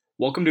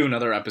Welcome to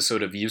another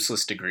episode of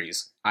Useless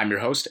Degrees. I'm your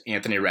host,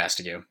 Anthony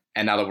Rastigue,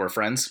 and now that we're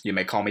friends, you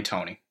may call me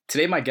Tony.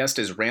 Today my guest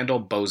is Randall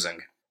Bozing.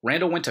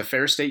 Randall went to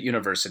Ferris State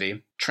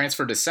University,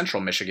 transferred to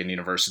Central Michigan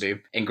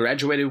University, and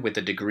graduated with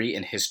a degree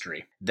in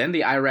history. Then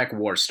the Iraq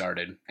War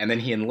started, and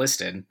then he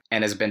enlisted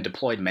and has been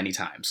deployed many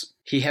times.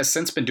 He has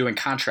since been doing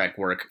contract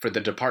work for the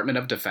Department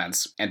of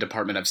Defense and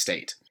Department of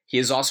State. He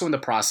is also in the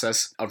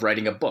process of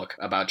writing a book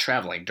about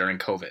traveling during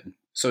COVID.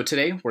 So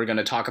today, we're going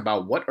to talk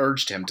about what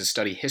urged him to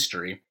study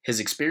history, his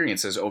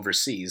experiences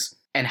overseas,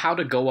 and how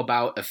to go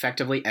about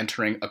effectively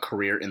entering a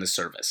career in the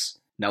service.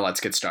 Now let's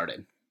get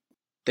started.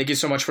 Thank you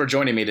so much for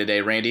joining me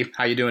today, Randy.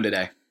 How you doing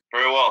today?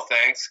 Very well,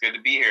 thanks. Good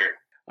to be here.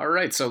 All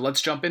right, so let's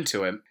jump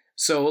into it.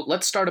 So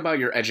let's start about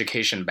your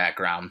education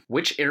background.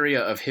 Which area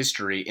of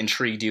history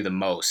intrigued you the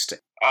most?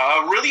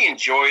 I really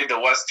enjoyed the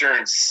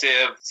Western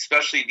Civ,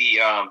 especially the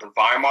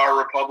Weimar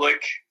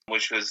Republic,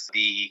 which was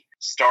the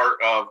start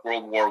of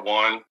World War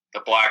I. The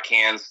Black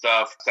Hand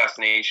stuff,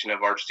 assassination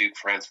of Archduke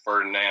Franz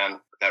Ferdinand,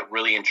 that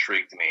really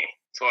intrigued me.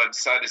 So I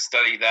decided to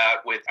study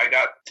that. I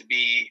got to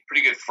be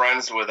pretty good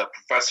friends with a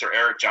Professor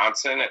Eric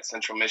Johnson at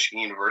Central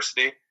Michigan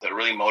University that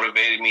really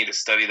motivated me to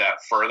study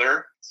that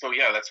further. So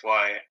yeah, that's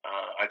why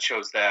I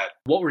chose that.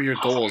 What were your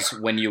goals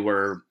when you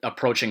were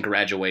approaching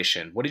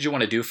graduation? What did you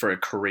want to do for a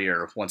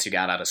career once you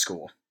got out of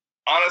school?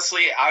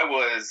 Honestly,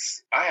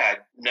 I had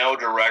no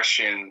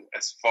direction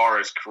as far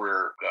as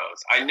career goes.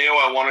 I knew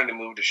I wanted to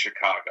move to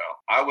Chicago.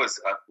 I was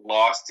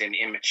lost and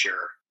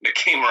immature. It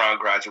came around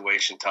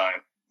graduation time.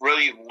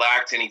 Really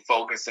lacked any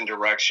focus and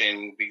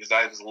direction because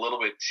I was a little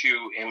bit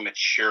too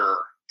immature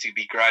to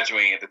be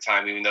graduating at the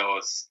time, even though I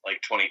was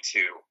like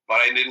 22.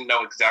 But I didn't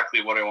know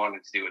exactly what I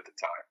wanted to do at the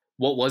time.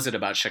 What was it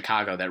about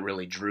Chicago that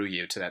really drew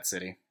you to that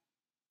city?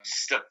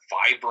 Just a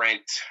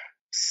vibrant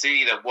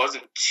city that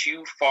wasn't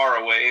too far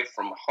away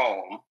from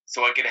home,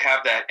 so I could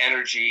have that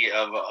energy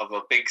of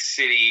a big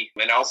city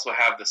and also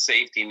have the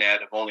safety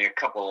net of only a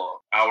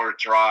couple hour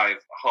drive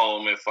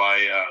home if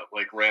I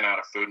ran out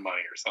of food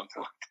money or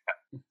something like that.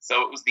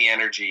 So it was the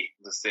energy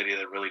of the city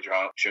that really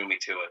drew me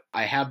to it.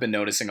 I have been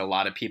noticing a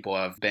lot of people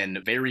have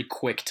been very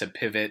quick to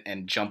pivot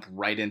and jump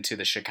right into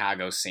the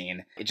Chicago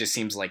scene. It just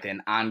seems like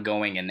an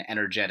ongoing and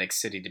energetic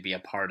city to be a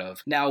part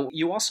of. Now,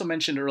 you also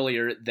mentioned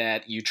earlier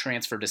that you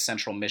transferred to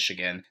Central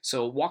Michigan.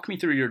 So walk me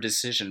through your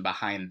decision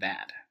behind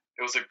that.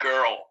 It was a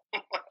girl.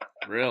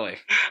 Really?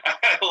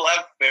 I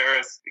left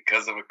Ferris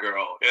because of a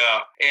girl. Yeah.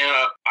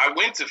 And I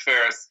went to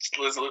Ferris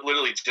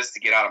literally just to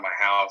get out of my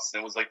house.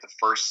 And it was like the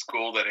first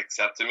school that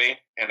accepted me.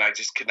 And I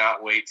just could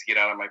not wait to get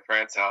out of my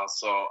parents' house.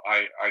 So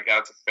I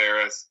got to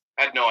Ferris.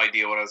 I had no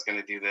idea what I was going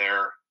to do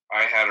there.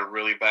 I had a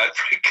really bad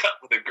breakup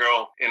with a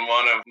girl. And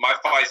one of my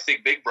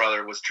 5'6" big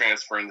brother was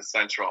transferring to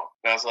Central.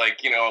 And I was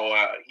like,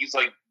 he's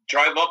like,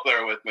 drive up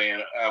there with me.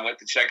 And I went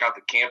to check out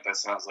the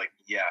campus. And I was like,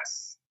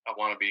 yes, I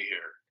want to be here.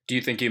 Do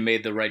you think you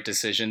made the right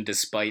decision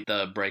despite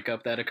the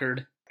breakup that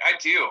occurred? I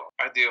do.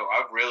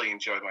 I've really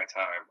enjoyed my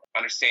time. I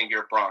understand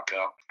you're a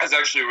Bronco. I was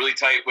actually really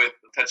tight with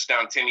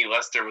touchdown Timmy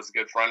Lester, was a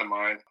good friend of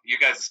mine. You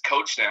guys'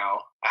 coach now.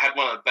 I had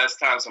one of the best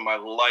times of my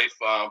life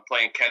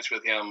playing catch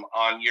with him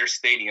on your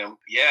stadium.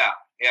 Yeah,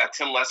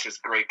 Tim Lester's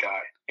a great guy.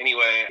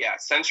 Anyway, yeah,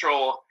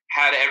 Central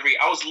had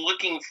I was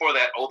looking for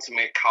that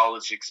ultimate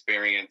college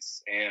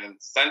experience, and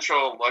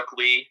Central,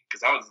 luckily,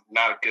 because I was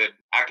not good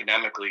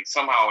academically,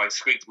 somehow I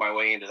squeaked my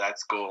way into that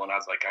school, and I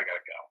was like, I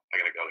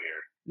gotta go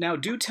here. Now,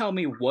 do tell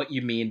me what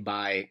you mean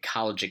by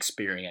college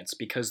experience,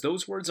 because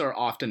those words are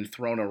often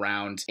thrown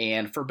around,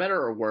 and for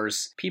better or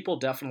worse, people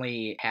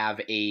definitely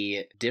have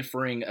a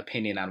differing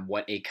opinion on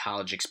what a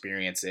college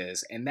experience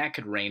is, and that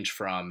could range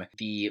from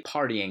the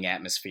partying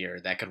atmosphere,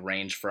 that could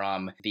range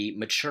from the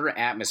mature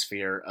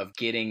atmosphere of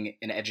getting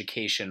an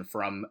education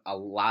from a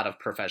lot of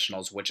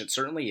professionals, which it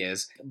certainly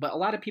is, but a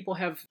lot of people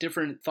have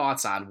different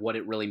thoughts on what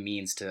it really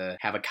means to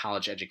have a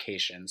college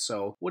education.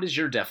 So what is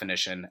your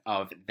definition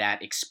of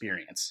that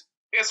experience?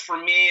 I guess for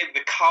me,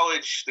 the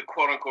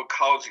quote-unquote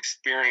college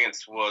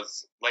experience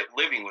was like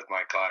living with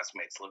my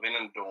classmates, living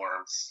in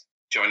dorms,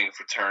 joining a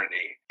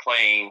fraternity,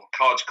 playing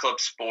college club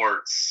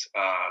sports,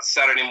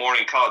 Saturday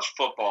morning college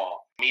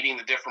football, meeting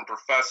the different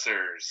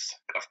professors,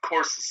 of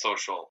course the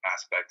social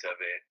aspect of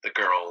it,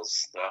 the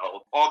girls,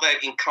 all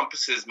that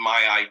encompasses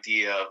my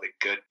idea of a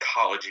good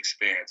college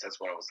experience.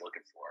 That's what I was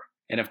looking for.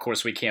 And of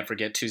course, we can't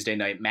forget Tuesday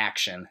night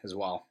Maction as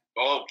well.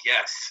 Oh,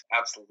 yes,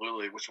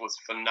 absolutely, which was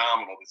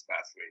phenomenal this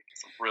past week.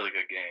 Some really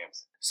good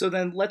games. So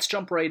then let's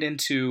jump right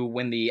into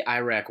when the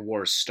Iraq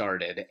War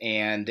started,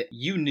 and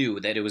you knew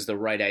that it was the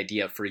right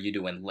idea for you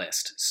to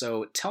enlist.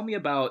 So tell me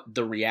about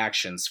the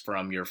reactions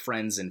from your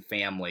friends and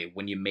family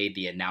when you made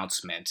the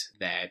announcement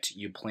that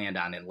you planned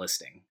on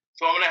enlisting.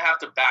 So I'm going to have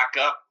to back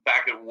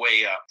it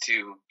way up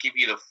to give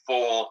you the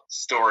full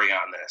story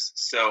on this.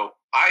 So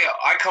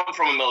I come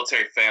from a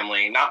military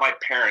family, not my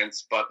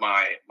parents, but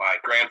my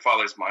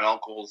grandfathers, my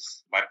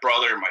uncles, my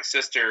brother, my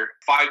sister,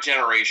 5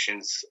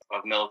 generations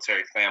of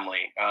military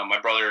family.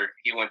 My brother,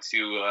 he went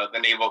to the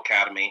Naval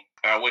Academy.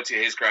 I went to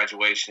his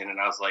graduation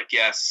and I was like,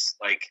 yes,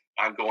 like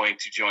I'm going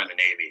to join the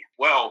Navy.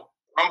 Well,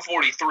 I'm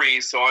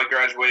 43, so I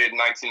graduated in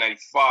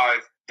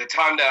 1995. The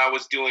time that I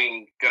was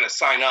going to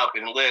sign up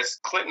and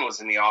enlist, Clinton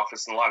was in the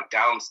office and a lot of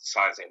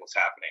downsizing was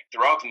happening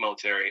throughout the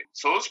military.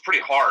 So it was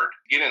pretty hard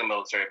to get in the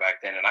military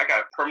back then. And I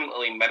got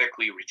permanently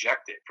medically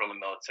rejected from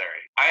the military.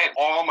 I had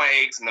all my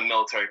eggs in the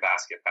military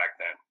basket back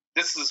then.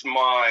 This is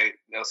my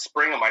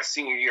spring of my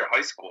senior year of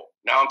high school.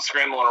 Now I'm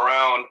scrambling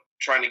around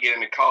trying to get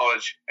into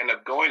college, end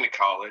up going to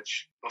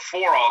college.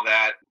 Before all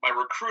that, my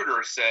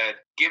recruiter said,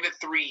 give it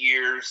 3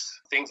 years,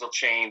 things will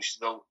change.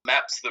 The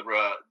MEPS,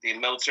 the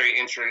military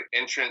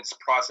entrance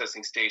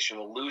processing station,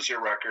 will lose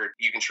your record.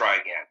 You can try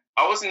again.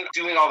 I wasn't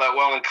doing all that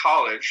well in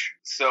college,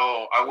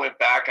 so I went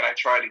back and I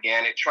tried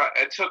again.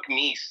 It took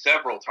me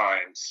several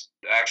times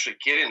to actually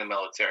get in the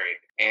military.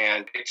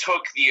 And it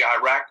took the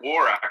Iraq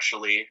War,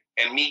 actually,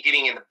 and me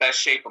getting in the best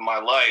shape of my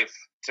life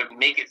to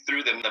make it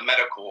through the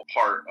medical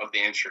part of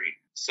the entry.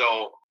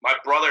 So my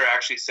brother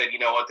actually said, you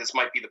know what, this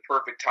might be the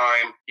perfect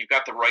time. You've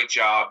got the right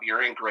job.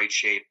 You're in great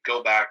shape.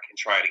 Go back and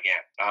try it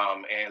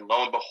again. And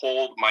lo and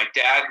behold, my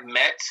dad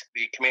met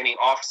the commanding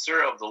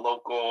officer of the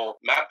local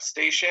MAP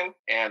station,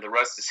 and the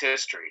rest is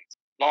history.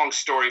 Long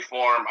story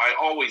form, I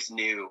always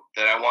knew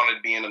that I wanted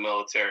to be in the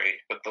military,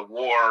 but the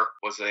war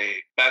was the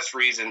best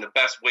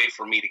way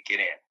for me to get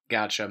in.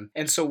 Gotcha.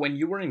 And so when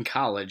you were in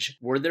college,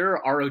 were there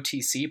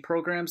ROTC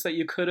programs that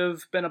you could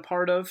have been a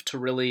part of to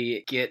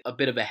really get a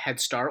bit of a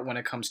head start when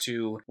it comes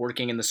to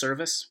working in the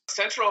service?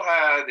 Central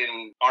had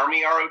an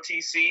Army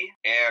ROTC,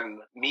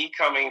 and me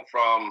coming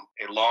from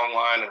a long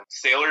line of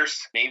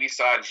sailors, Navy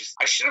side,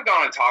 I should have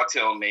gone and talked to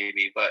them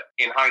maybe, but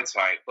in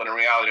hindsight. But in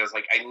reality, I was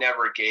like, I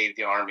never gave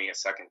the Army a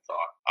second thought.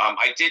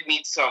 I did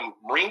meet some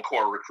Marine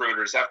Corps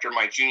recruiters after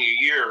my junior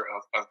year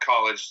of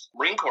college.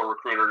 Marine Corps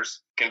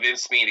recruiters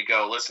convinced me to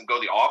go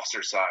the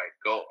officer side,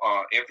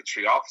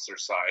 infantry officer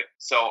side.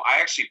 So I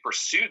actually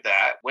pursued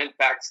that, went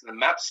back to the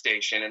MEP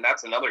station, and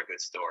that's another good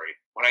story.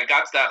 When I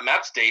got to that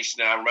MEP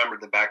station, and I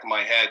remembered the back of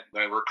my head,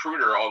 my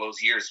recruiter all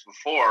those years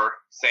before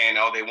saying,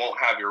 oh, they won't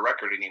have your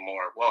record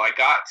anymore. Well, I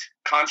got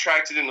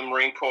contracted in the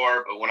Marine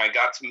Corps, but when I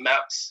got to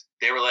MEPS,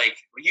 they were like,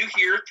 were you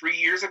here 3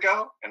 years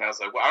ago? And I was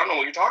like, well, I don't know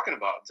what you're talking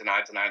about.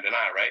 Deny,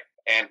 right?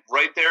 And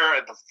right there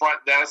at the front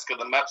desk of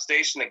the MEP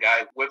station, the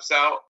guy whips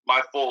out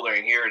my folder,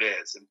 and here it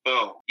is. And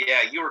boom,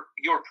 yeah, you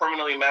were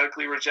permanently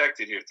medically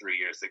rejected here 3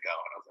 years ago.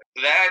 And I was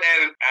like,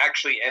 that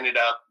actually ended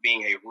up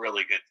being a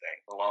really good thing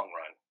in the long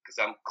run, because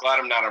I'm glad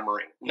I'm not a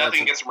Marine.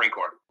 Nothing against the Marine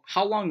Corps.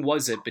 How long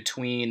was it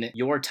between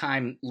your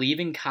time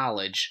leaving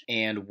college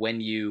and when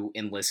you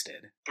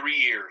enlisted? 3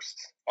 years.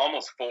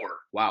 Almost 4.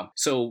 Wow.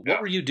 So what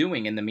were you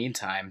doing in the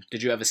meantime?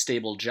 Did you have a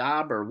stable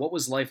job, or what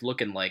was life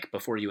looking like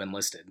before you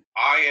enlisted?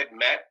 I had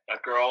met a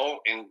girl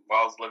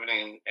while I was living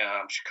in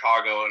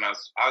Chicago, and I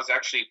was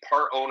actually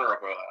part owner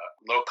of a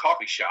little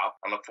coffee shop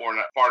on the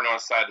far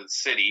north side of the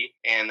city.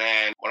 And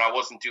then when I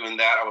wasn't doing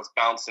that, I was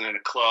bouncing in a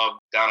club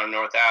down on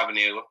North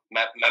Avenue,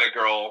 met a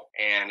girl,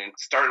 and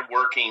started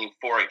working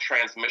for a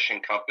transmission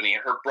company.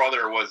 Her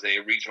brother was a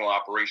regional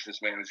operations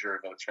manager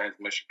of a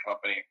transmission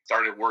company.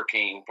 Started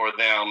working for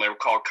them. They were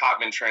called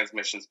Cotman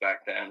Transmissions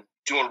back then.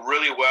 Doing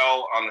really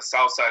well on the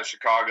south side of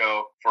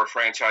Chicago for a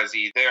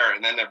franchisee there.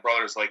 And then their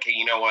brother's like, hey,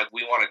 you know what?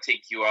 We want to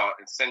take you out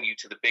and send you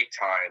to the big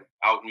time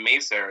out in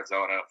Mesa,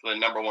 Arizona for the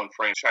number one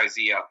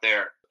franchisee out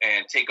there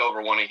and take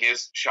over one of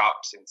his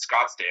shops in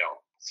Scottsdale.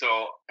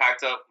 So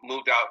packed up,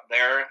 moved out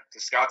there to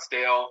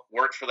Scottsdale,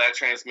 worked for that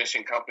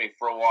transmission company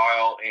for a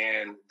while.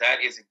 And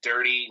that is a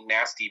dirty,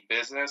 nasty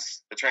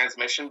business, the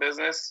transmission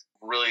business.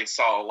 Really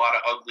saw a lot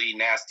of ugly,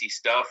 nasty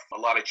stuff, a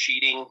lot of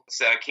cheating.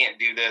 Said, I can't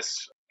do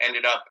this.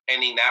 Ended up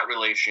ending that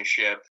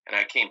relationship, and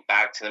I came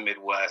back to the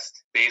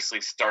Midwest,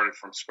 basically started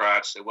from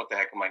scratch. Said, what the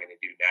heck am I going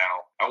to do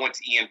now? I went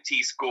to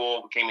EMT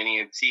school, became an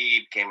EMT,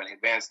 became an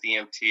advanced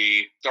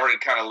EMT,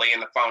 started kind of laying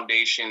the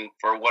foundation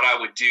for what I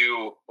would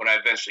do when I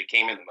eventually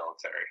came in the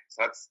military.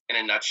 So that's, in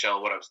a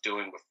nutshell, what I was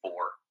doing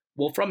before.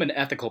 Well, from an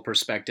ethical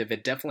perspective,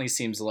 it definitely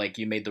seems like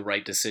you made the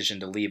right decision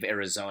to leave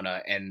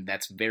Arizona, and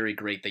that's very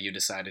great that you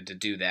decided to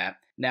do that.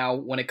 Now,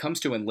 when it comes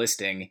to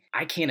enlisting,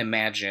 I can't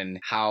imagine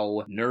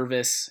how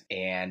nervous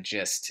and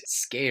just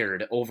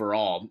scared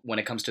overall when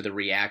it comes to the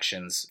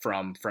reactions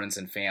from friends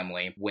and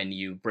family when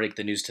you break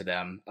the news to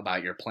them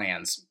about your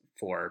plans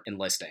for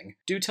enlisting.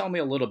 Do tell me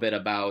a little bit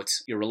about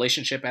your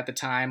relationship at the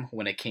time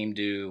when it came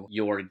to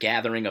your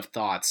gathering of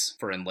thoughts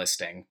for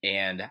enlisting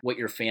and what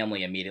your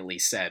family immediately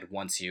said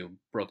once you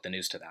broke the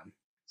news to them.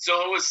 So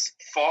it was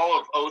fall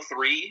of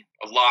 2003,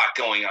 a lot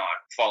going on,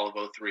 fall of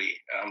 2003,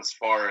 as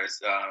far as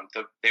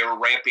they were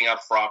ramping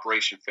up for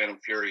Operation Phantom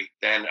Fury.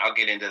 Then I'll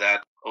get into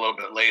that a little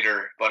bit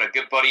later. But a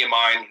good buddy of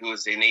mine who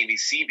is a Navy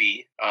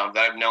Seabee that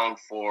I've known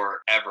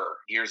forever,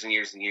 years and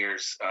years and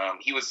years.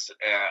 He was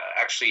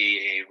actually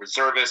a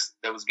reservist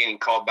that was getting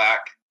called back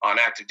on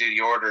active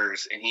duty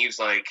orders. And he's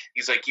like,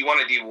 you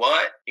want to do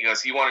what? He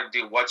goes, you want to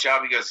do what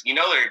job? He goes, they're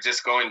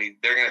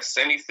going to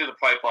send you through the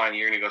pipeline.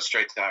 You're going to go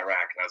straight to Iraq.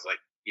 And I was like,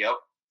 yep.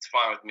 It's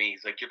fine with me.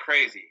 He's like, you're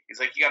crazy. He's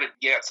like, you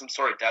got some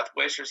sort of death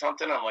wish or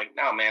something? I'm like,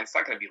 no, man, it's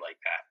not going to be like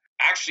that.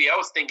 Actually, I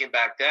was thinking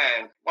back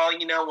then, well,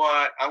 you know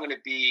what? I'm going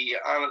to be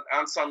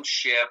on some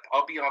ship.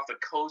 I'll be off the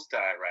coast of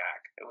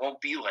Iraq. It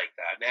won't be like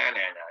that. Nah.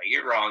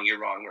 You're wrong.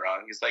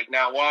 He's like,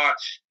 now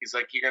watch. He's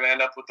like, you're going to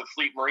end up with the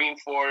Fleet Marine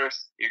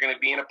Force. You're going to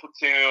be in a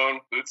platoon,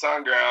 boots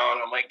on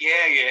ground. I'm like,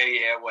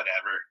 yeah,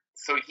 whatever.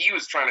 So he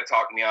was trying to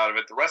talk me out of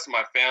it. The rest of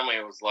my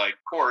family was like,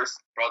 of course,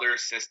 brother,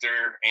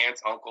 sister,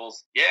 aunts,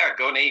 uncles. Yeah,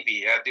 go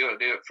Navy. Yeah, do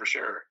it for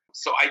sure.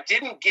 So I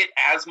didn't get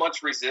as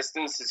much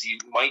resistance as you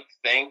might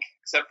think,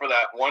 except for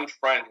that one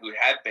friend who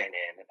had been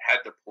in and had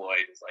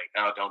deployed. Was like,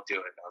 no, don't do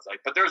it. And I was like,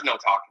 but there's no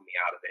talking me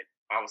out of it.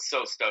 I was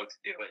so stoked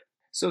to do it.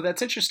 So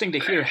that's interesting to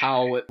hear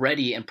how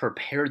ready and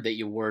prepared that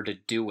you were to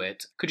do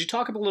it. Could you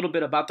talk a little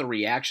bit about the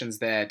reactions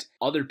that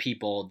other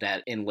people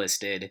that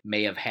enlisted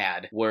may have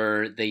had?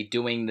 Were they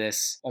doing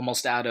this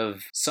almost out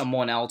of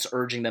someone else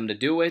urging them to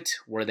do it?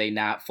 Were they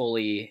not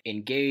fully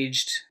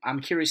engaged?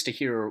 I'm curious to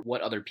hear what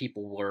other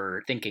people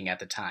were thinking at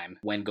the time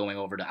when going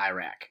over to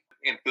Iraq.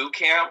 In boot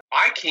camp,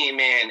 I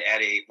came in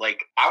at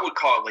I would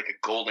call it like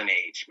a golden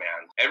age,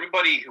 man.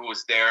 Everybody who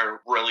was there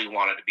really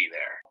wanted to be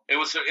there. It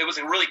was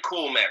a really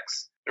cool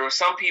mix. There were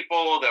some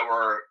people that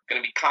were going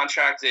to be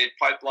contracted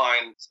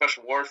pipeline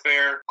special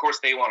warfare. Of course,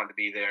 they wanted to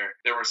be there.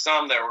 There were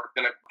some that were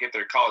going to get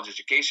their college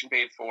education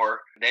paid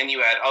for. Then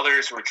you had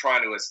others who were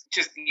trying to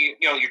just,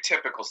 your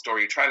typical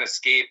story. You're trying to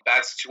escape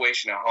bad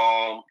situation at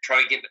home,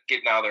 trying to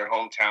get out of their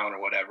hometown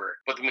or whatever.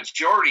 But the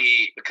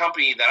majority, the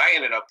company that I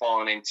ended up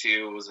falling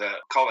into was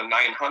called a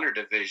 900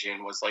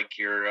 division, was like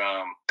your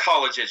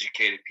college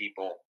educated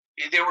people.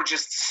 They were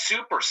just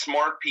super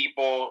smart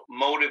people,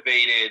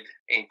 motivated,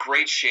 in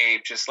great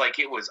shape, just like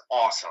it was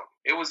awesome.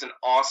 It was an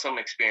awesome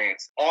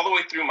experience all the way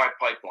through my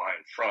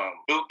pipeline, from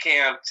boot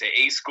camp to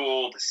A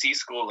school to C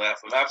school to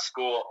FMF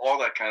school, all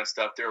that kind of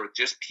stuff. There were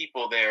just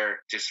people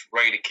there just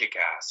ready to kick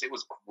ass. It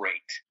was great.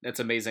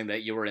 That's amazing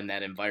that you were in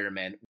that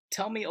environment.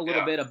 Tell me a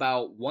little bit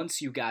about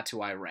once you got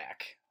to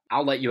Iraq.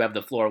 I'll let you have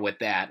the floor with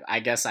that. I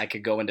guess I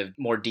could go into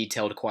more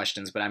detailed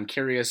questions, but I'm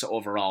curious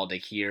overall to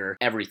hear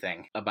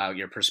everything about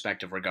your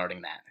perspective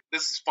regarding that.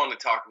 This is fun to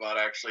talk about,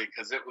 actually,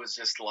 because it was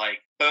just like,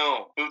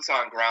 boom, boots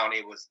on ground.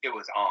 It was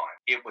on.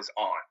 It was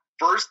on.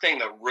 First thing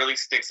that really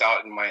sticks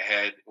out in my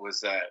head was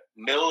that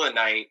middle of the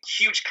night,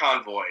 huge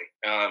convoy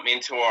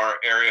into our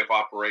area of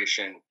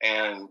operation.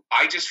 And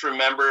I just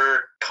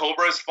remember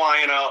Cobras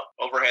flying up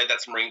overhead.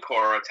 That's Marine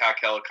Corps attack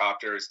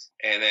helicopters.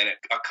 And then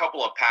a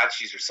couple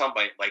Apaches or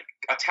somebody, like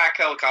attack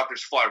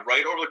helicopters, fly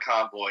right over the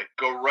convoy,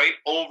 go right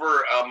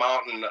over a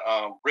mountain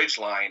ridge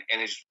line, and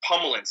is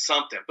pummeling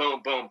something.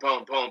 Boom, boom,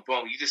 boom, boom,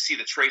 boom. You just see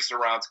the tracer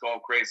rounds going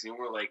crazy. And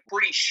we're like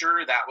pretty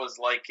sure that was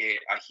like a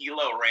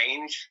helo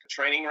range,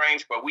 training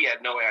range, but we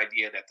had no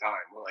idea at that time.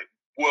 We're like,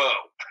 whoa.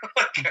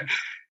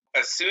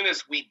 As soon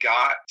as we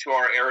got to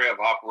our area of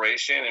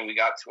operation and we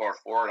got to our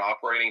forward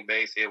operating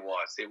base, it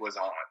was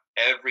on.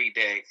 Every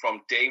day,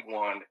 from day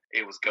one,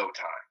 it was go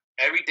time.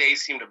 Every day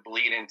seemed to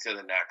bleed into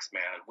the next,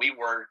 man. We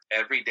worked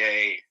every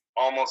day,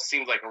 almost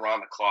seemed like around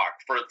the clock.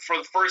 For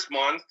the first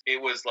month,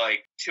 it was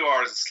like 2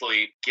 hours of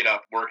sleep, get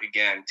up, work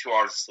again, 2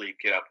 hours of sleep,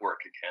 get up, work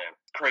again.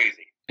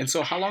 Crazy. And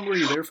so how long were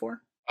you there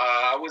for?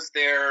 I was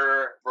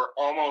there for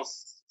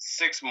almost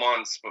 6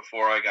 months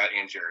before I got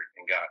injured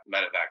and got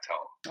medevaced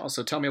home. Oh,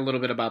 so tell me a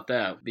little bit about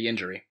that, the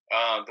injury.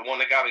 The one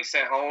that got me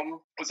sent home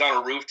was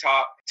on a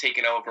rooftop,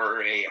 taking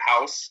over a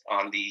house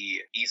on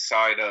the east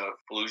side of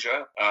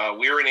Fallujah.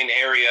 We were in an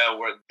area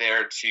where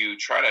there to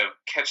try to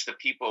catch the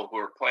people who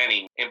were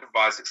planning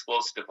improvised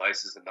explosive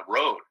devices in the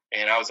road.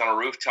 And I was on a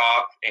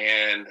rooftop,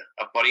 and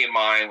a buddy of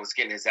mine was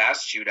getting his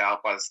ass chewed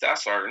out by the staff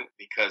sergeant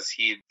because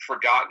he'd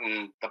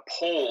forgotten the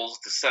poles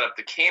to set up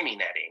the cami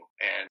netting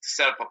and to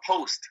set up a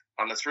post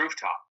on this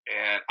rooftop.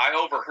 And I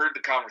overheard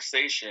the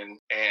conversation,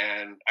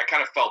 and I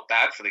kind of felt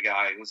bad for the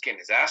guy who was getting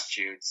his ass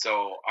chewed.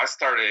 So I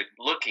started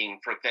looking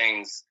for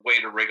things, way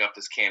to rig up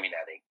this cami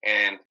netting.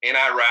 And in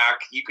Iraq,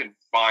 you can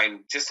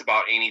find just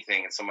about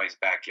anything in somebody's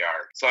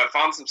backyard. So I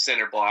found some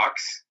cinder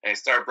blocks, and I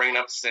started bringing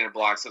up the cinder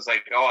blocks. I was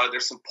like, oh,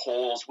 there's some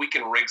poles. We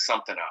can rig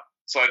something up.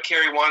 So I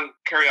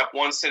carry up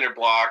one cinder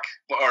block,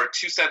 or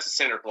two sets of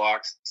cinder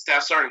blocks.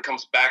 Staff sergeant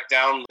comes back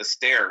down the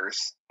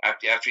stairs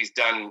after he's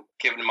done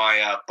giving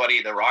my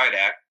buddy the riot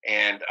act,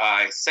 and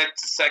I set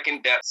the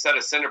second set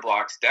of cinder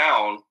blocks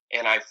down,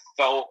 and I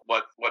felt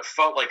what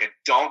felt like a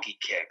donkey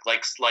kick.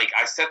 Like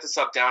I set this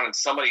up down, and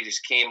somebody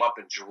just came up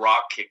and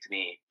drop kicked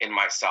me in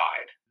my side.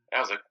 And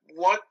I was like,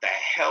 what the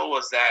hell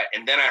was that?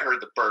 And then I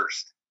heard the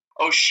burst.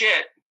 Oh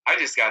shit, I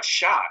just got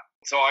shot.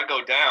 So I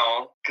go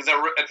down, because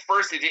at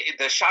first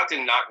the shot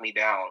didn't knock me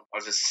down. I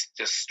was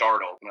just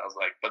startled, and I was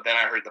like, but then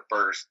I heard the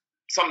burst.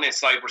 Something in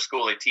cyber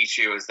school they teach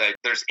you is that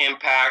there's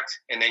impact,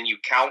 and then you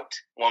count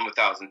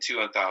 1,000,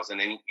 2,000,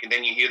 and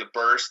then you hear the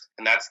burst,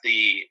 and that's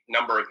the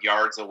number of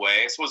yards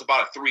away. So it was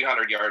about a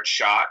 300-yard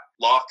shot,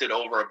 lofted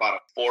over about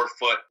a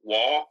 4-foot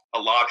wall, a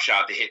lob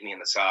shot that hit me in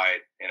the side,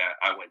 and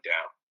I went down.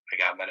 I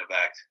got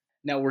medevaced.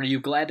 Now, were you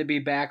glad to be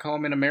back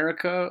home in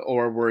America,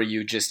 or were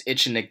you just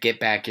itching to get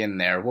back in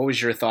there? What was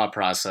your thought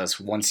process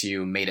once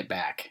you made it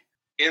back?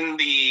 In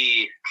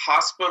the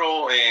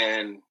hospital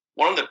in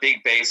one of the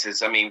big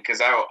bases, I mean,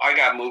 because I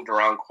got moved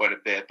around quite a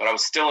bit, but I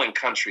was still in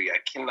country. I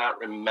cannot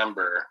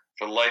remember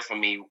for the life of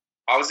me.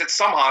 I was at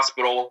some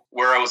hospital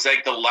where I was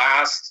like the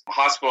last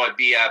hospital I'd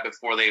be at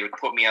before they would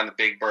put me on the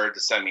big bird to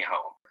send me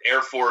home.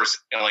 Air Force,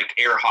 like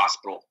Air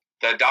Hospital.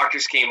 The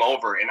doctors came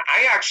over, and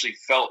I actually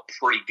felt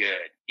pretty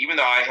good, even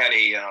though I had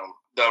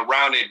the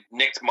round had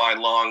nicked my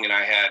lung, and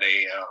I had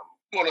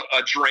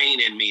a drain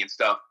in me and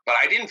stuff. But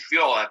I didn't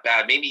feel that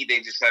bad. Maybe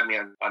they just had me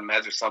on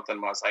meds or something. I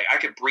was like, I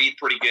could breathe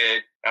pretty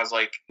good. I was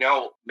like,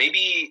 no,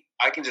 maybe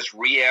I can just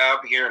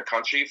rehab here in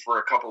country for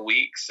a couple of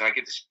weeks, and I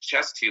get this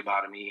chest tube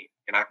out of me,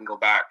 and I can go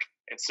back.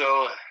 And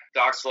so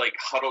docs like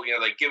huddle,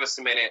 like give us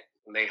a minute.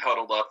 And they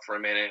huddled up for a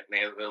minute,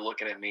 and they're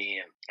looking at me,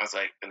 and I was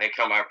like, and they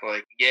come back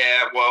like,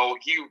 yeah, well,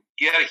 you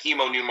had a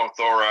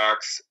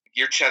hemopneumothorax.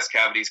 Your chest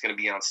cavity is going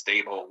to be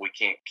unstable. We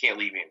can't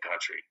leave you in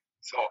country.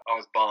 So I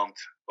was bummed,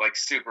 like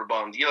super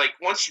bummed. You like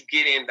once you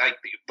get in like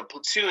the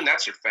platoon,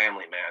 that's your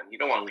family, man. You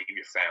don't want to leave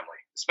your family,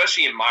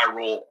 especially in my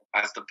role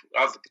as the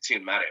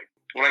platoon medic.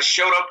 When I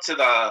showed up to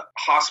the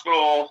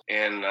hospital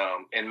in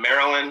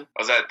Maryland,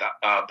 I was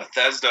at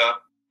Bethesda.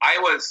 I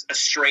was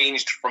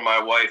estranged from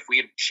my wife.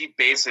 She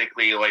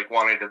basically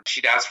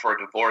she'd asked for a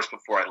divorce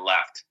before I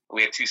left.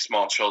 We had 2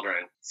 small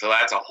children. So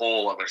that's a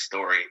whole other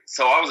story.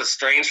 So I was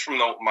estranged from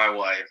my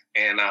wife,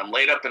 and I'm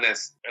laid up in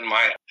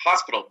my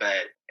hospital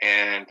bed,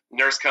 and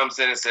nurse comes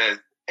in and says,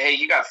 hey,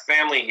 you got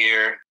family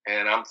here.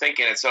 And I'm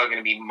thinking it's all going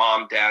to be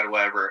mom, dad,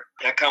 whatever.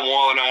 And I come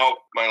walling out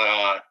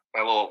my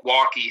little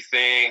walkie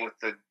thing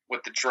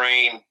with the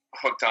drain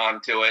hooked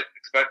onto it,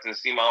 expecting to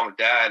see mom and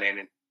dad.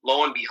 And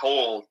lo and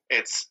behold,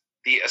 it's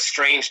the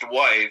estranged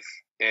wife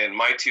and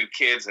my 2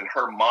 kids and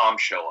her mom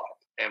show up,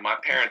 and my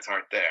parents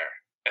aren't there.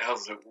 And I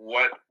was like,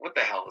 what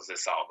the hell is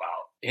this all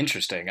about?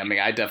 Interesting. I mean,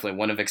 I definitely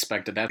wouldn't have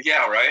expected that.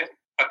 Yeah, right?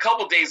 A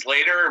couple days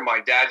later, my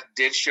dad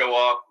did show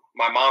up.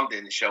 My mom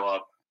didn't show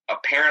up.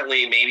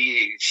 Apparently,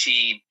 maybe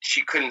she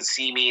couldn't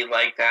see me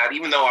like that,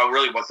 even though I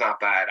really was not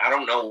bad. I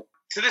don't know.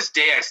 To this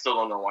day, I still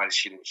don't know why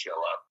she didn't show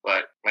up.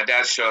 But my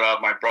dad showed up.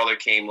 My brother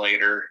came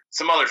later.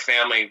 Some other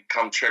family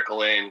come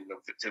trickle in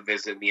to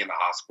visit me in the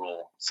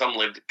hospital. Some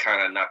lived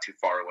kind of not too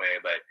far away.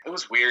 But it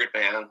was weird,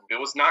 man. It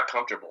was not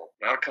comfortable.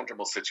 Not a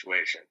comfortable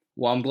situation.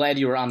 Well, I'm glad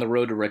you were on the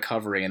road to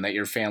recovery and that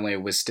your family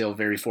was still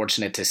very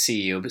fortunate to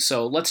see you.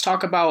 So let's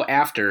talk about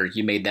after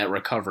you made that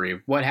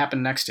recovery. What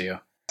happened next to you?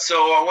 So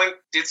I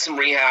did some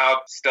rehab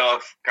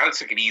stuff. Kind of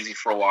took it easy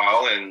for a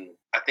while. And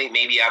I think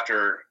maybe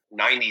after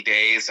 90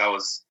 days, I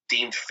was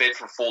deemed fit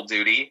for full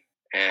duty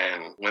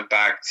and went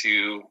back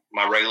to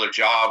my regular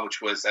job, which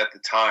was at the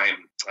time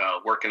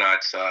working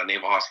at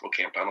Naval Hospital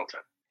Camp Pendleton.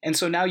 And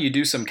so now you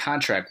do some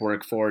contract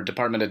work for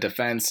Department of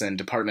Defense and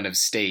Department of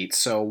State.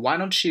 So why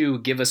don't you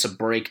give us a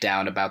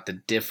breakdown about the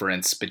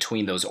difference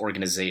between those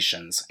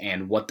organizations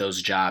and what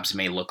those jobs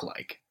may look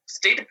like?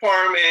 State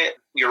Department,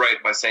 you're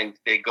right by saying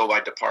they go by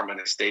Department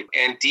of State,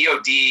 and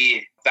DOD,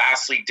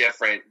 vastly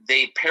different.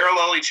 They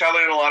parallel each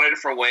other in a lot of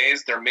different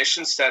ways. Their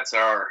mission sets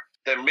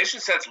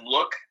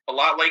look a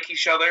lot like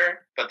each other,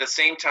 but at the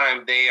same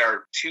time, they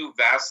are 2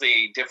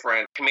 vastly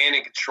different command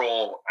and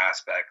control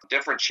aspects,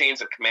 different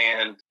chains of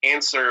command.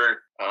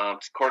 Answer, of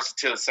course,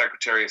 to the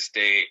Secretary of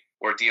State,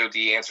 where DOD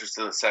answers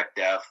to the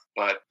SecDef.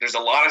 But there's a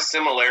lot of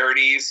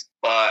similarities,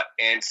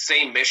 and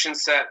same mission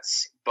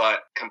sets, but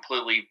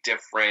completely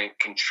different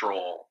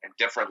control and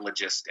different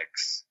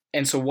logistics.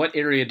 And so what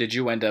area did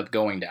you end up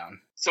going down?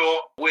 So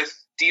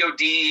with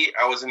DOD,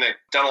 I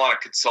done a lot of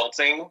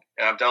consulting,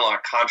 and I've done a lot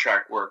of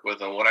contract work with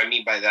them. What I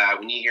mean by that,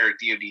 when you hear a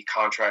DOD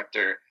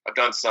contractor, I've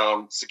done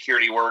some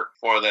security work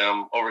for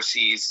them,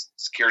 overseas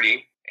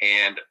security.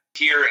 And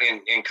here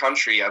in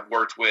country, I've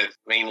worked with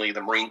mainly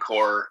the Marine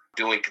Corps,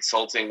 doing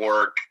consulting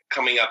work,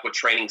 coming up with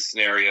training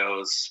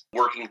scenarios,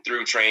 working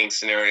through training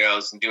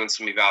scenarios, and doing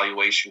some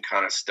evaluation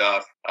kind of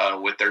stuff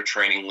with their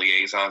training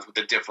liaisons, with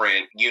the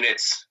different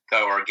units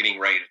that are getting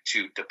ready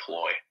to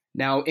deploy.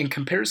 Now, in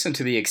comparison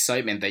to the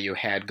excitement that you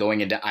had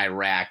going into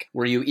Iraq,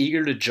 were you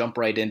eager to jump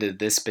right into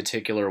this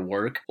particular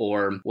work,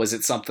 or was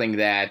it something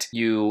that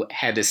you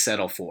had to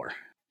settle for?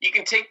 You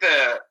can take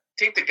the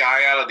guy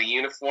out of the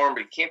uniform,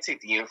 but you can't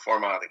take the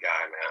uniform out of the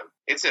guy, man.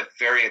 It's a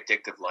very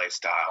addictive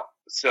lifestyle.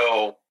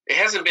 So it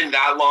hasn't been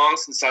that long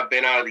since I've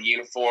been out of the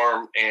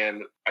uniform,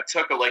 and I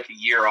took a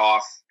year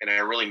off, and I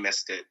really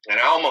missed it. And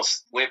I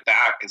almost went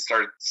back and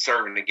started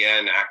serving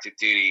again, active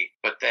duty.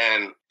 But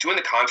then doing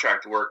the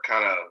contract work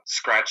kind of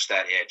scratched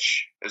that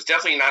itch. It was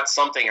definitely not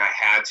something I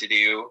had to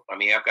do. I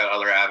mean, I've got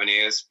other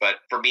avenues, but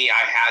for me,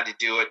 I had to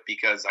do it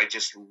because I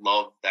just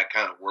love that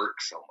kind of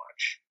work so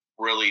much.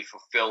 Really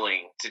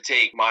fulfilling to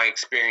take my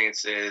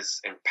experiences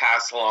and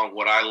pass along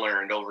what I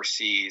learned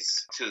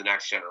overseas to the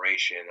next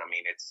generation. I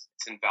mean, it's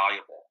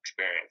invaluable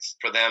experience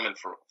for them and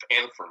for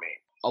me.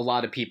 A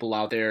lot of people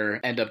out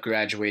there end up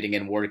graduating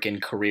and work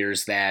in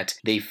careers that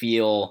they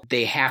feel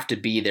they have to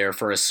be there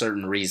for a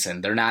certain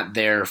reason. They're not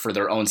there for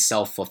their own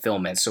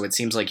self-fulfillment. So it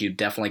seems like you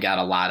definitely got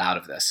a lot out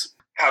of this.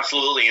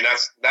 Absolutely. And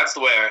that's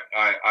the way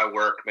I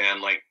work, man.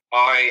 Like,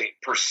 I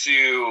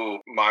pursue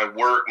my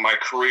work, my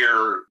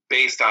career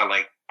based on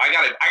I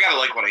gotta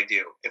like what I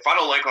do. If I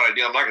don't like what I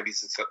do, I'm not gonna be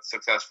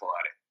successful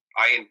at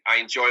it. I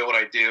enjoy what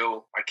I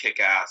do. I kick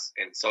ass.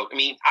 And so, I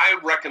mean, I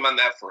recommend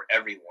that for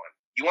everyone.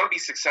 You want to be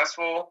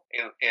successful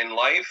in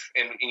life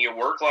and in your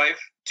work life,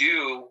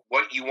 do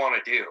what you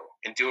want to do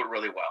and do it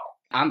really well.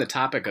 On the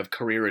topic of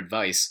career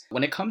advice,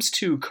 when it comes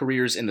to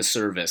careers in the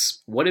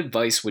service, what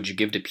advice would you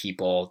give to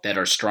people that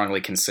are strongly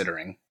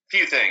considering?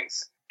 Few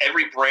things.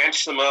 Every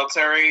branch of the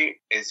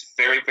military is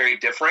very, very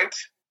different.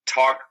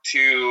 Talk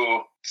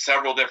to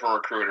several different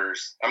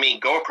recruiters. I mean,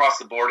 go across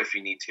the board if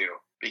you need to,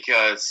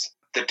 because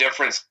the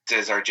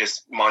differences are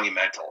just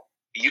monumental.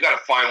 You got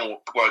to find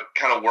what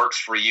kind of works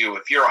for you.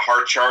 If you're a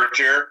hard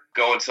charger,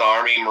 go into the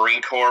Army,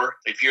 Marine Corps.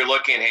 If you're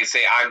looking, hey, say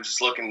I'm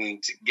just looking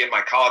to get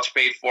my college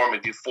paid for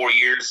and do 4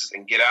 years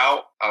and get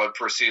out, I would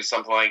pursue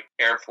something like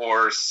Air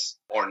Force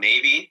or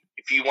Navy.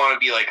 If you want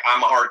to be like,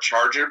 I'm a hard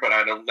charger, but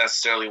I don't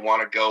necessarily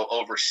want to go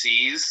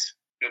overseas,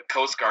 the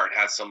Coast Guard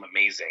has some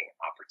amazing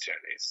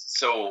opportunities.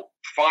 So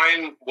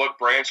find what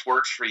branch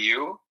works for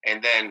you,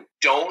 and then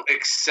don't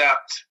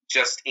accept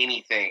just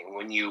anything.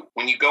 When you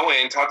go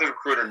in, talk to the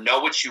recruiter, know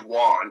what you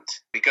want,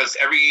 because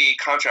every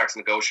contract's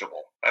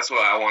negotiable. That's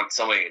what I want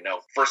somebody to know.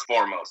 First and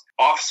foremost,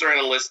 officer and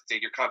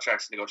enlisted, your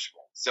contract's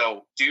negotiable.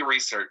 So do your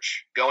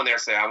research. Go in there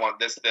and say, I want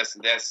this, this,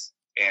 and this.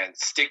 And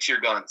stick to your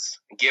guns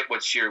and get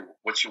what you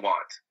want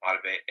out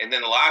of it. And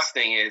then the last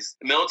thing is,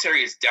 the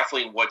military is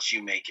definitely what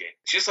you make it.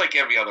 Just like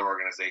every other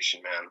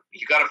organization, man.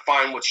 You got to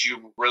find what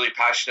you're really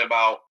passionate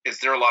about. Is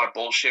there a lot of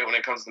bullshit when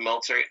it comes to the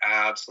military?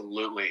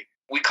 Absolutely.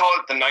 We call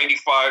it the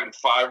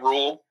 95-5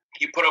 rule.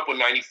 You put up with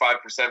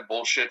 95%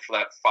 bullshit for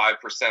that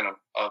 5%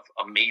 of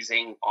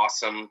amazing,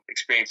 awesome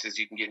experiences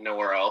you can get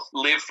nowhere else.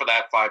 Live for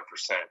that 5%.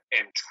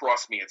 And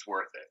trust me, it's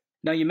worth it.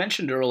 Now, you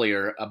mentioned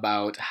earlier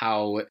about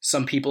how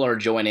some people are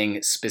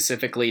joining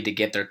specifically to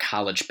get their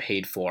college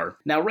paid for.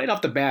 Now, right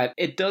off the bat,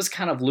 it does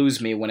kind of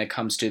lose me when it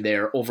comes to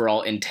their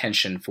overall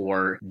intention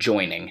for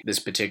joining this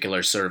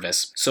particular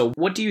service. So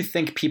what do you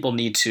think people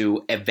need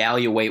to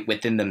evaluate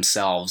within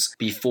themselves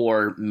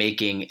before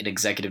making an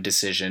executive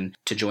decision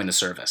to join the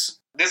service?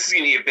 This is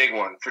going to be a big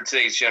one for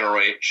today's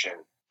generation.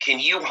 Can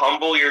you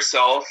humble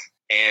yourself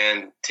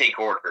and take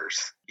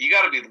orders? You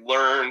got to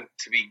learn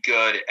to be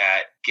good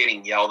at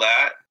getting yelled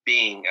at,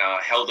 being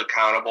held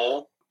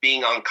accountable,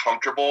 being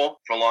uncomfortable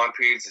for long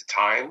periods of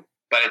time.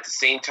 But at the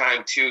same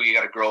time, too, you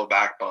got to grow a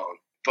backbone.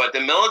 But the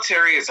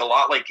military is a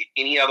lot like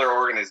any other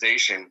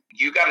organization.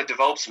 You got to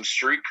develop some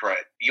street cred.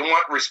 You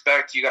want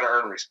respect, you got to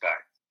earn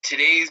respect.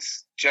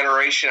 Today's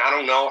generation, I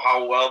don't know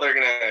how well they're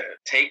going to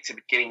take to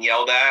getting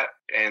yelled at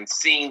and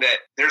seeing that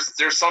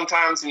there's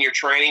sometimes in your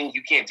training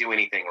you can't do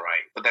anything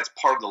right, but that's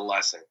part of the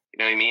lesson. You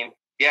know what I mean?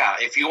 Yeah,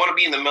 if you want to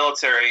be in the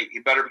military,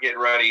 you better get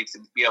ready to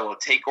be able to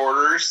take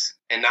orders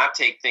and not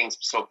take things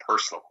so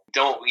personal.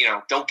 Don't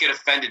get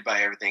offended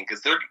by everything,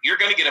 because you're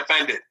going to get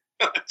offended.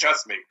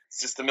 Trust me, it's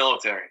just the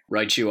military.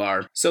 Right, you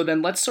are. So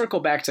then let's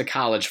circle back to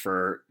college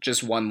for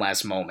just one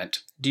last moment.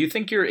 Do you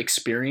think your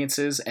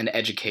experiences and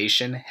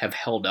education have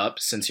held up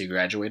since you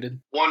graduated?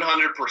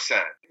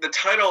 100%. The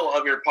title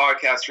of your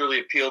podcast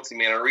really appealed to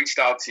me, and I reached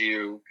out to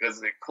you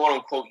because the quote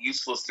unquote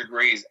useless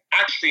degrees.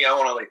 Actually, I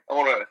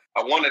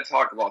want to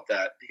talk about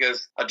that,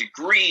 because a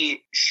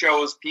degree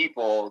shows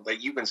people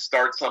that you can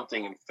start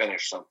something and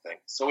finish something.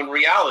 So in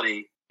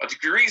reality, a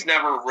degree is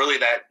never really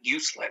that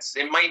useless.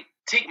 It might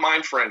take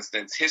mine, for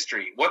instance,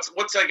 history. What's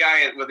a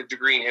guy with a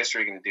degree in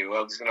history going to do?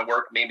 Well, he's going to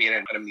work maybe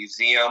at a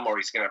museum, or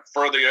he's going to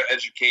further your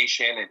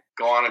education and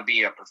go on and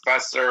be a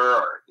professor,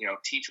 or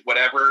teach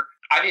whatever.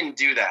 I didn't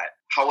do that.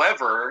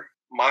 However,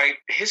 my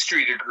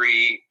history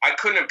degree, I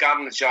couldn't have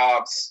gotten the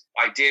jobs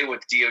I did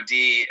with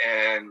DOD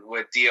and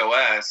with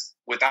DOS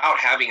without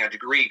having a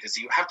degree, because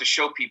you have to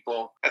show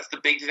people. That's the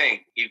big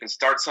thing. You can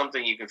start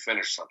something, you can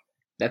finish something.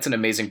 That's an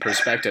amazing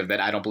perspective that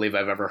I don't believe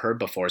I've ever heard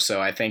before,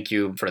 so I thank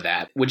you for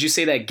that. Would you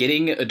say that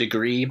getting a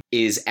degree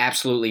is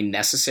absolutely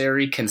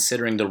necessary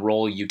considering the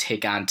role you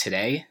take on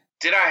today?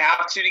 Did I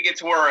have to get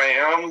to where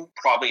I am?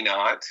 Probably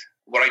not.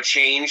 Would I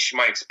change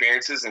my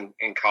experiences in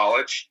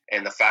college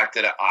and the fact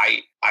that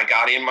I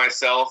got in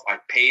myself, I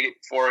paid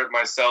for it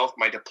myself,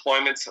 my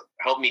deployments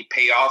helped me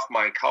pay off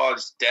my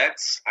college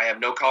debts. I have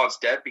no college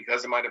debt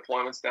because of my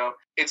deployments now.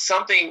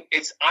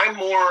 I'm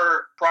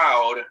more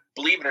proud,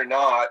 believe it or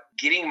not,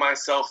 getting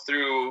myself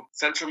through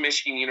Central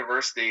Michigan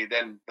University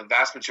than the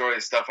vast majority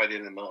of stuff I did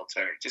in the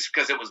military, just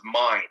because it was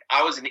mine.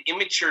 I was an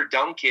immature,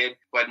 dumb kid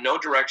who had no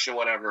direction,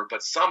 whatever,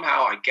 but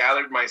somehow I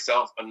gathered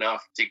myself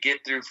enough to get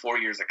through 4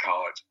 years of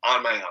college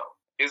on my own.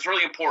 It was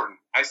really important.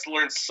 I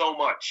learned so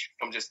much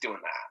from just doing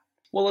that.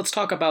 Well, let's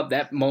talk about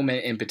that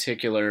moment in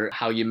particular,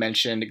 how you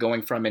mentioned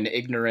going from an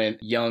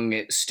ignorant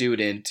young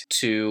student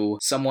to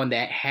someone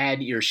that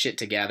had your shit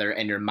together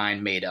and your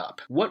mind made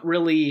up. What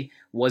really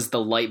was the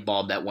light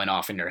bulb that went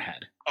off in your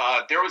head?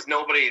 There was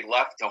nobody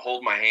left to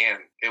hold my hand.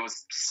 It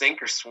was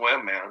sink or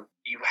swim, man.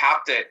 You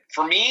have to,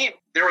 for me,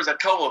 there was a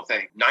couple of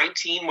things.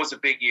 19 was a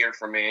big year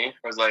for me.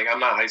 I was like, I'm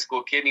not a high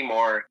school kid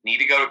anymore. Need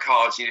to go to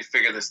college. Need to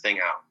figure this thing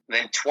out. And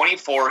then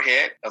 24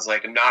 hit. I was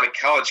like, I'm not a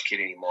college kid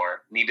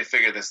anymore. Need to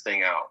figure this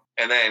thing out.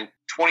 And then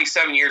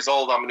 27 years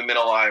old, I'm in the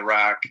middle of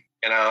Iraq.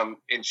 And I'm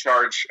in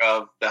charge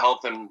of the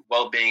health and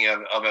well-being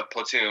of a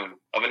platoon,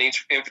 of an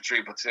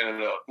infantry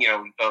platoon,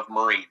 of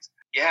Marines.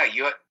 Yeah,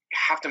 you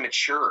have to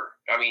mature.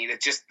 I mean,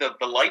 it's just the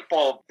light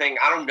bulb thing.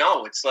 I don't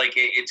know. It's like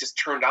it just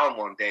turned on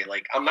one day.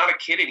 Like, I'm not a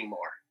kid anymore.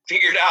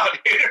 Figure it out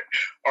here,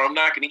 or I'm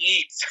not going to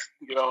eat.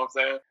 You know what I'm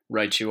saying?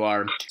 Right, you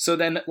are. So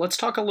then let's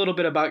talk a little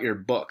bit about your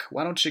book.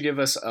 Why don't you give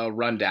us a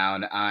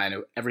rundown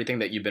on everything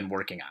that you've been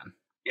working on?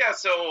 Yeah,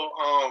 so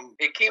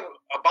it came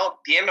about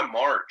the end of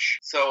March.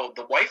 So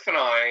the wife and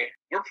I,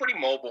 we're pretty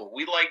mobile.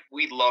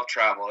 We love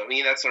travel. I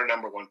mean, that's our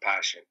number one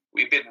passion.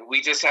 We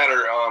just had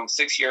our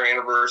 6-year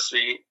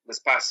anniversary this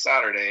past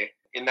Saturday.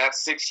 In that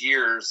 6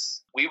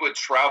 years, we would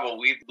travel.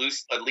 We'd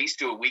at least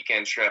do a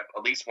weekend trip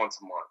at least once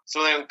a month.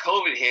 So then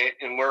COVID hit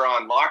and we're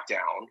on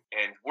lockdown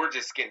and we're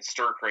just getting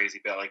stir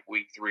crazy about like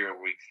week 3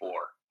 or week 4.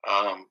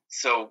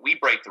 So we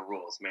break the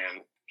rules,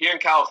 man. Here in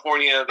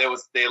California,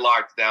 they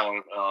locked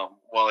down.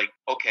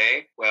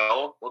 Okay,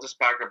 well, we'll just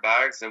pack our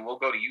bags and we'll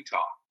go to Utah.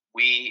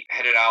 We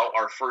headed out.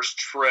 Our first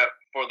trip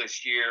for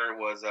this year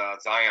was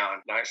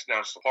Zion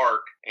National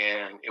Park,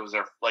 and it was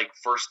our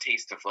first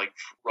taste of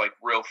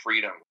real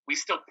freedom. We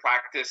still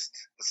practiced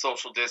the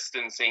social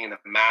distancing and the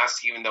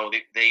masks, even though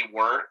they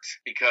weren't,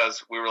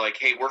 because we were like,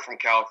 hey, we're from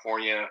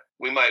California.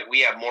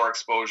 We have more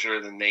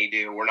exposure than they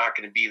do. We're not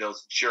going to be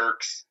those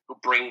jerks who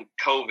bring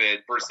COVID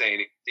per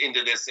se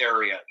into this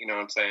area. You know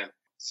what I'm saying?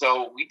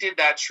 So we did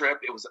that trip.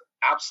 It was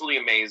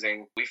absolutely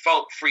amazing. We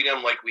felt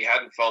freedom like we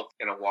hadn't felt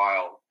in a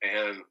while.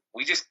 And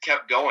we just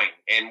kept going.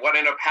 And what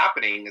ended up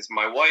happening is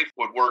my wife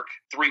would work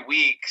 3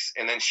 weeks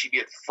and then she'd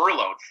get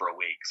furloughed for a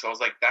week. So I was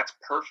like, that's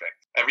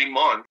perfect. Every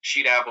month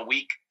she'd have a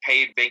week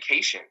paid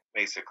vacation,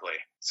 basically.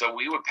 So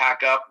we would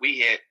pack up. We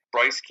hit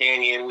Bryce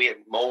Canyon. We hit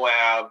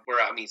Moab.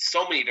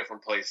 So many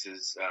different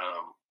places.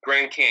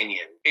 Grand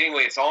Canyon.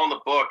 Anyway, it's all in the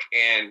book,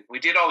 and we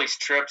did all these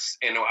trips,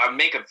 and I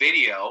make a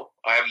video.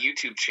 I have a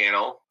YouTube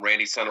channel,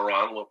 Randy Son of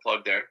Ron, little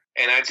plug there.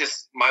 And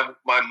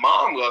my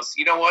mom goes,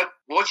 you know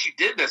what you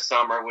did this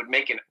summer would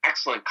make an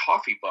excellent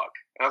coffee book.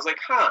 And I was like,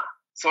 huh.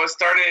 So I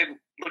started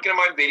looking at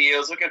my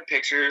videos, looking at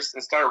pictures,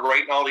 and started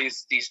writing all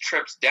these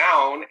trips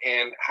down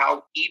and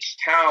how each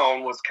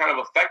town was kind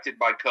of affected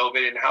by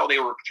COVID and how they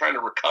were trying to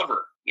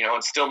recover,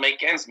 and still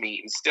make ends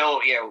meet. And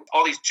still,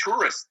 all these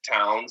tourist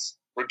towns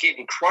were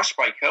getting crushed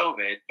by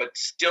COVID, but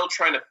still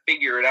trying to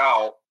figure it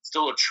out,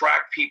 still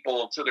attract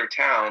people to their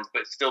towns,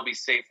 but still be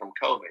safe from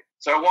COVID.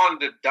 So I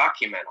wanted to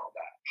document all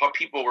that, how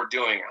people were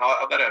doing,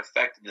 how that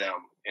affected them,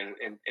 and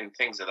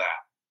things of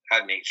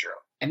that nature.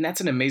 And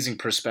that's an amazing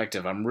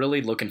perspective. I'm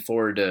really looking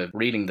forward to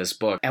reading this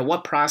book. At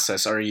what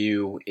process are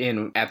you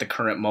in at the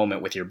current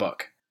moment with your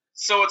book?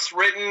 So it's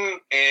written,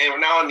 and we're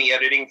now in the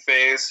editing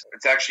phase.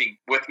 It's actually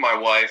with my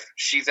wife.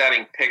 She's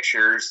adding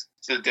pictures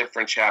to the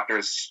different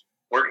chapters.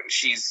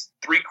 She's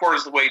 3/4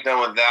 of the way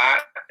done with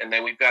that, and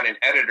then we've got an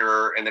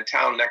editor in the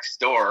town next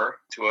door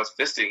to us,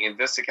 in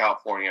Vista,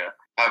 California.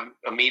 I have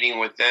a meeting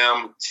with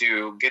them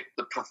to get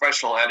the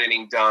professional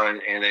editing done,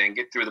 and then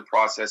get through the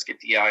process, get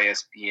the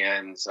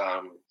ISBNs,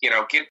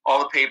 get all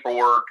the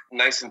paperwork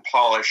nice and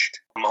polished.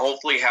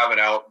 Hopefully have it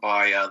out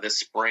by this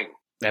spring.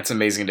 That's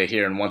amazing to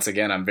hear, and once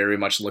again, I'm very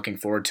much looking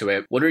forward to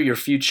it. What are your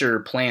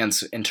future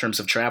plans in terms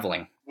of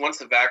traveling? Once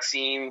the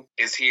vaccine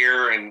is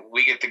here and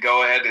we get to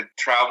go ahead to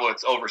travel,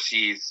 it's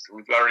overseas.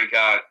 We're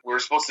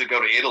supposed to go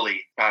to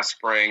Italy past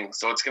spring,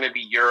 so it's going to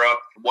be Europe.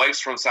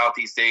 Wife's from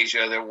Southeast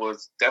Asia. There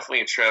was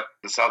definitely a trip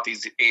to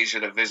Southeast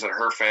Asia to visit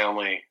her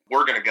family.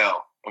 We're going to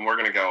go. And we're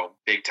going to go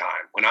big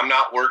time. When I'm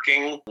not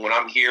working, when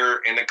I'm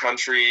here in the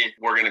country,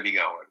 we're going to be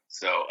going.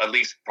 So at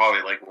least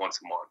probably once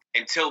a month.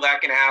 Until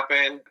that can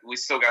happen, we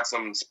still got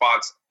some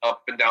spots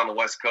up and down the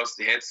West Coast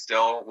to hit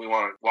still. We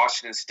want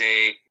Washington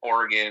State,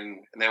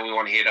 Oregon, and then we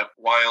want to hit up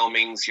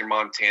Wyoming's, your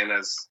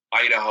Montana's,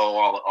 Idaho,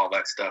 all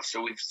that stuff.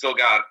 So we've still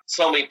got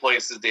so many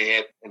places to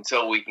hit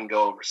until we can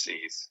go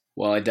overseas.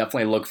 Well, I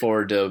definitely look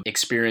forward to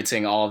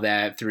experiencing all of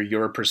that through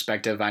your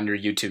perspective on your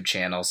YouTube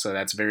channel. So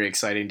that's very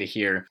exciting to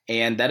hear.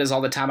 And that is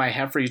all the time I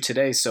have for you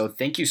today. So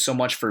thank you so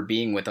much for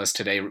being with us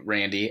today,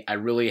 Randy. I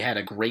really had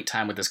a great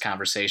time with this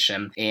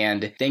conversation.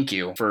 And thank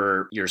you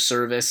for your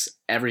service,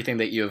 everything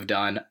that you have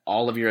done,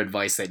 all of your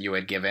advice that you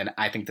had given.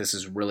 I think this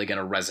is really going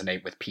to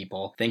resonate with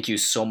people. Thank you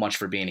so much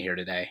for being here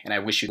today. And I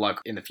wish you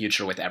luck in the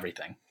future with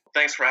everything.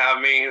 Thanks for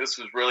having me. This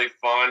was really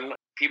fun.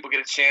 People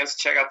get a chance,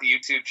 check out the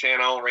YouTube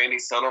channel, Randy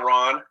Son of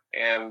Ron.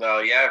 And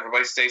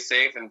everybody stay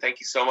safe. And thank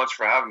you so much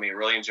for having me.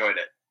 Really enjoyed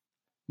it.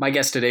 My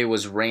guest today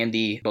was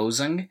Randy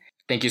Bozung.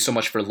 Thank you so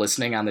much for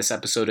listening on this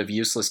episode of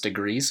Useless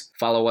Degrees.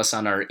 Follow us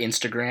on our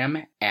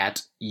Instagram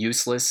at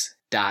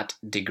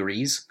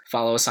useless.degrees.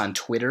 Follow us on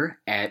Twitter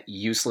at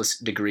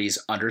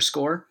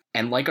uselessdegrees_,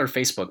 and like our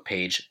Facebook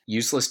page,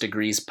 Useless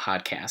Degrees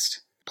Podcast.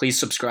 Please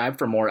subscribe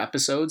for more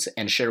episodes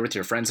and share with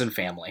your friends and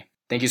family.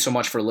 Thank you so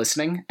much for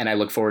listening, and I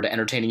look forward to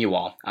entertaining you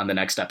all on the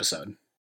next episode.